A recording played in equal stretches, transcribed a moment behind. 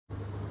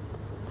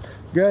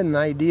got an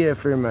idea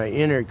for my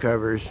inner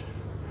covers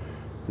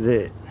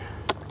that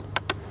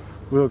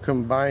will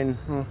combine.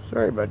 Oh,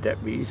 sorry about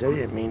that, bees. I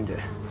didn't mean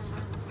to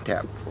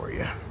tap for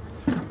you.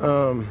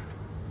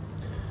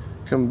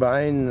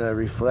 Combine the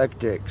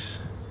Reflectix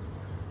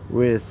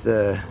with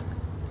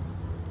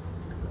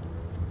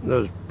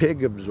those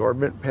pig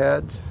absorbent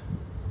pads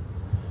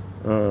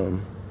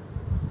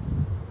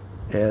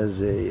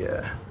as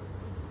a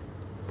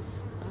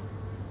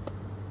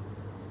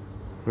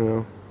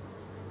well,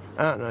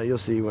 I don't know, you'll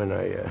see when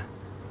I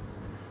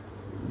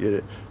get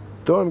it.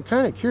 Though I'm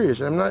kind of curious,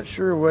 I'm not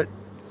sure what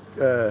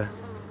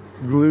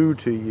glue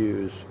to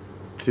use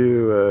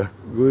to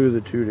glue the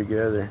two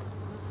together.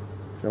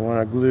 So I want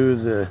to glue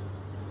the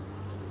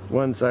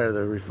one side of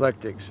the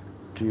Reflectix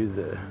to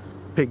the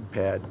pig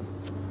pad.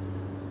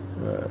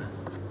 Well,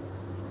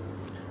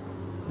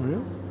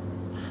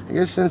 I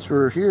guess since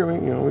we're here, we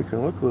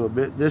can look a little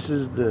bit. This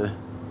is the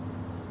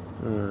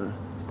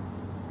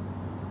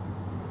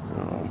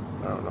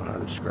I don't know how to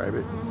describe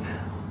it,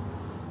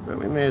 but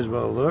we may as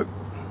well look.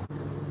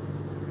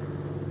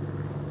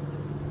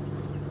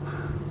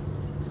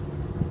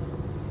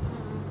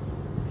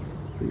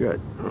 We got,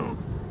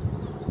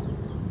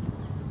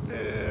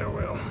 yeah,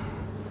 well,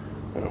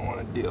 I don't want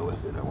to deal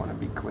with it. I want to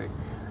be quick.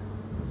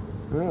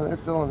 Well, they're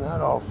filling that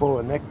all full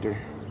of nectar.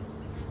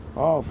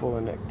 All full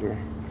of nectar.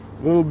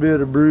 A little bit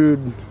of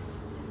brood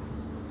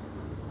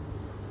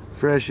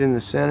fresh in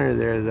the center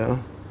there, though.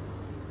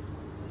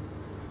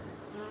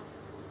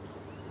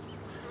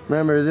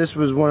 Remember, this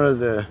was one of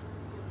the...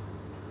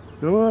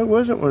 No, it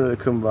wasn't one of the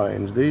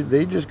combines.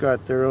 They just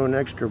got their own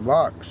extra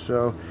box.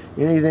 So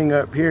anything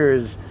up here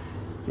is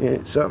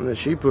something that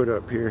she put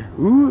up here.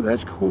 Ooh,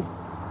 that's cool.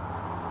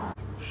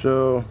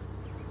 So,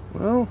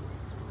 well,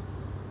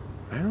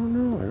 I don't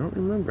know. I don't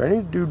remember. I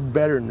need to do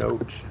better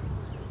notes.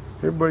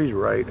 Everybody's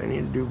right. I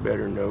need to do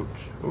better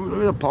notes. Ooh, look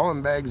at the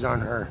pollen bags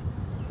on her.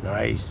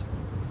 Nice.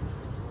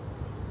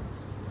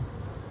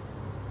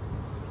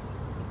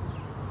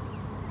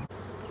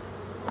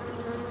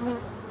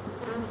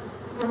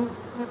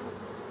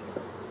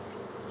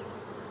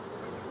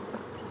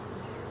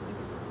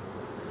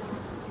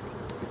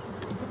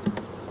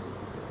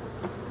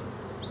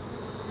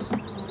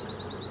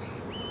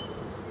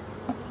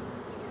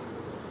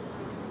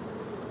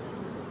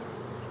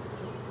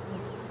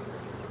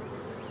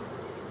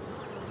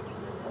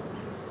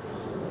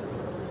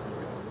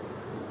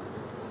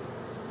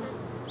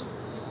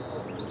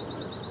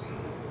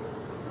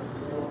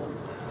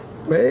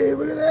 Hey,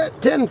 look at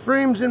that. 10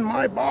 frames in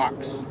my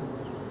box.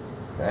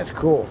 That's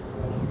cool.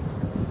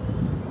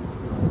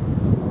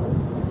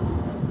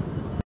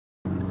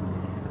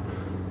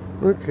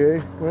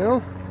 Okay, well,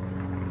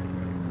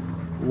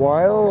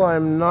 while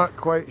I'm not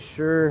quite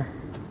sure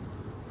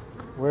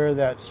where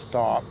that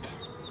stopped,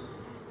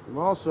 I'm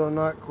also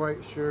not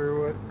quite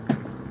sure what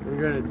we're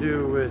going to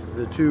do with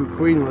the two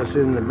queenless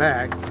in the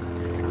back.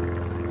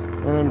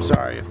 And I'm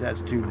sorry if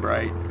that's too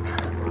bright.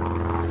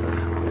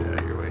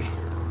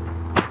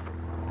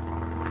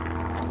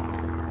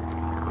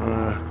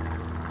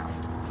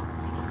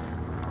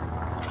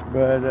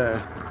 But as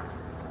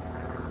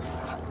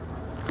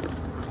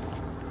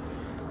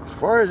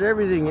far as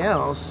everything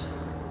else,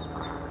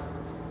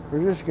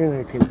 we're just going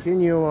to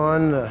continue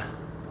on the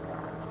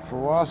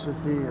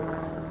philosophy of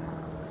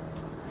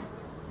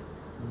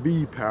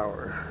bee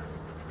power.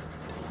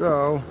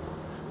 So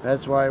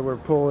that's why we're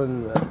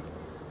pulling the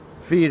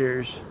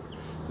feeders,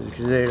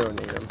 because they don't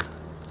need them,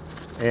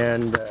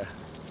 and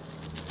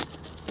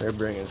they're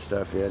bringing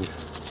stuff in.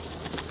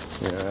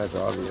 You know, that's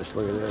obvious.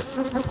 Look at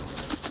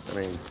this. I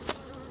mean,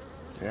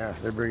 yeah,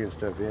 they're bringing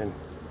stuff in.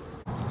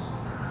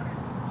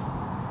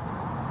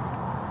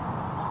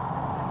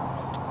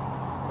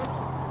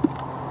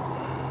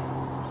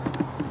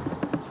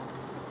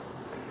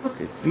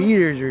 Okay,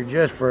 feeders are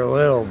just for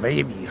little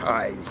baby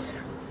hives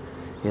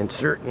in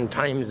certain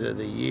times of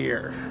the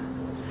year.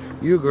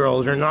 You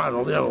girls are not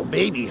a little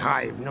baby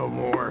hive no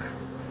more.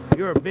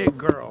 You're big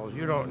girls.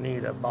 You don't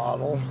need a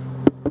bottle.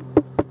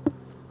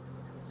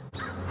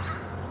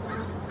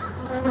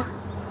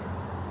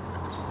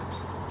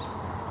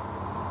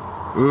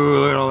 Ooh,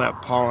 look at all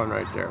that pollen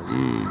right there.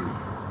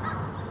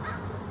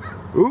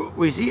 Ooh,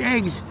 we see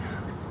eggs.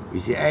 We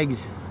see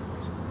eggs.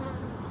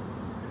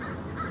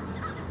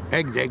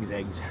 Eggs, eggs,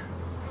 eggs.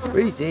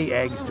 We see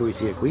eggs. Do we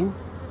see a queen?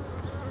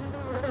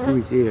 Do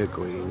we see a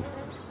queen?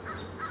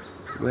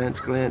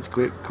 Glance, glance,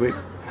 quick, quick.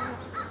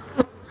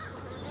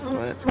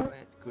 Glance, glance,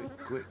 quick,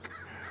 quick.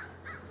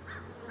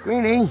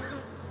 Queenie.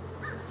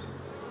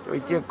 Do we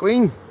see a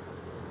queen?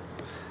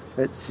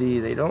 Let's see,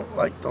 they don't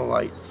like the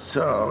light,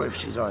 so if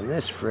she's on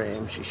this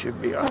frame, she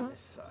should be on this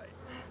side.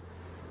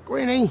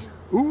 Queenie!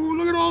 Ooh,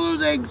 look at all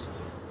those eggs!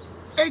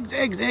 Eggs,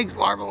 eggs, eggs,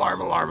 larva,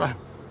 larva, larva.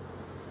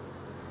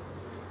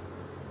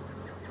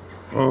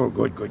 Oh,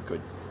 good, good,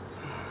 good.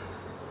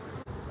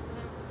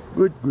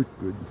 Good, good,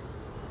 good.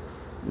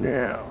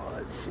 Now,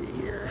 let's see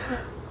here.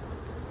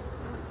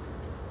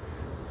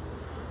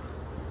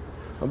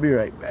 I'll be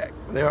right back.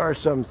 There are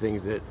some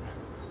things that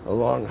a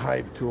long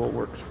hive tool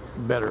works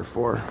better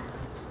for.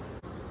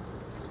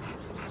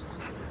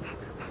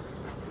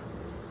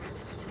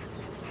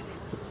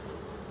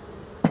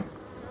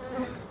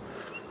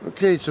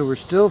 Okay, so we're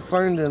still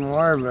finding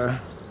larvae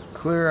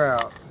clear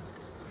out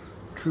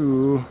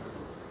to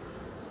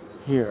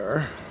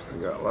here.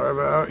 We got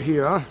larvae out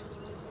here.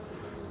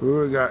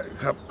 Ooh, we got a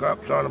couple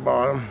cups on the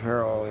bottom.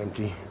 They're all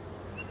empty.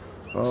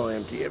 All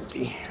empty,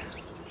 empty.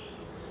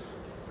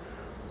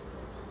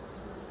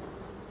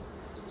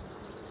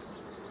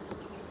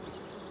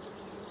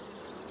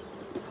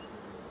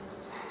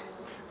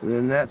 And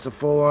then that's a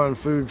full-on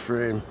food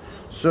frame.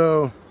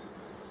 So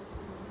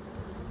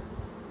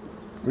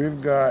we've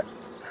got,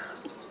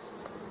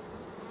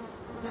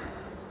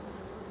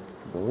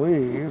 I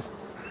believe,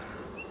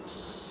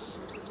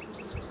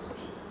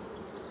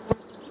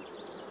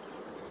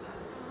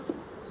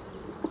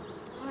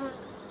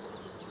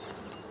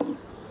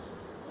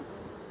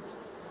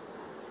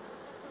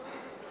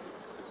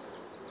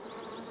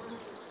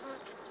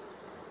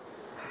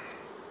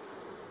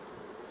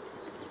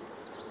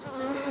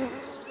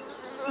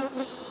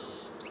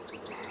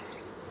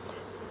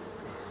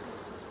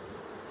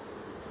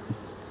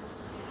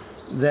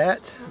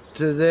 that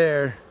to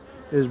there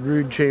is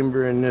brood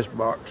chamber in this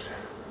box.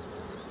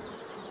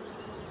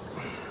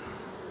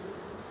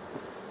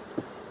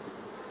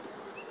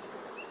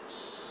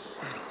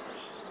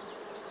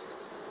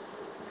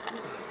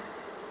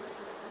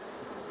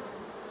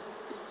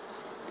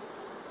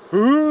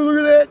 Ooh, look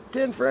at that,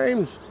 10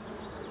 frames.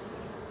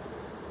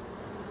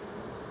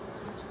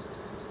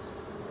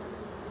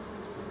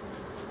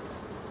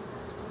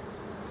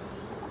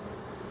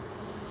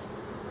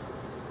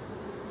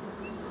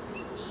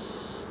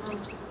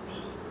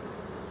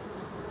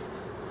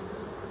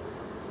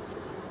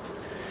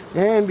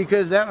 And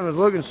because that one was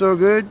looking so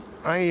good,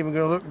 I ain't even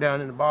gonna look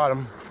down in the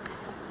bottom.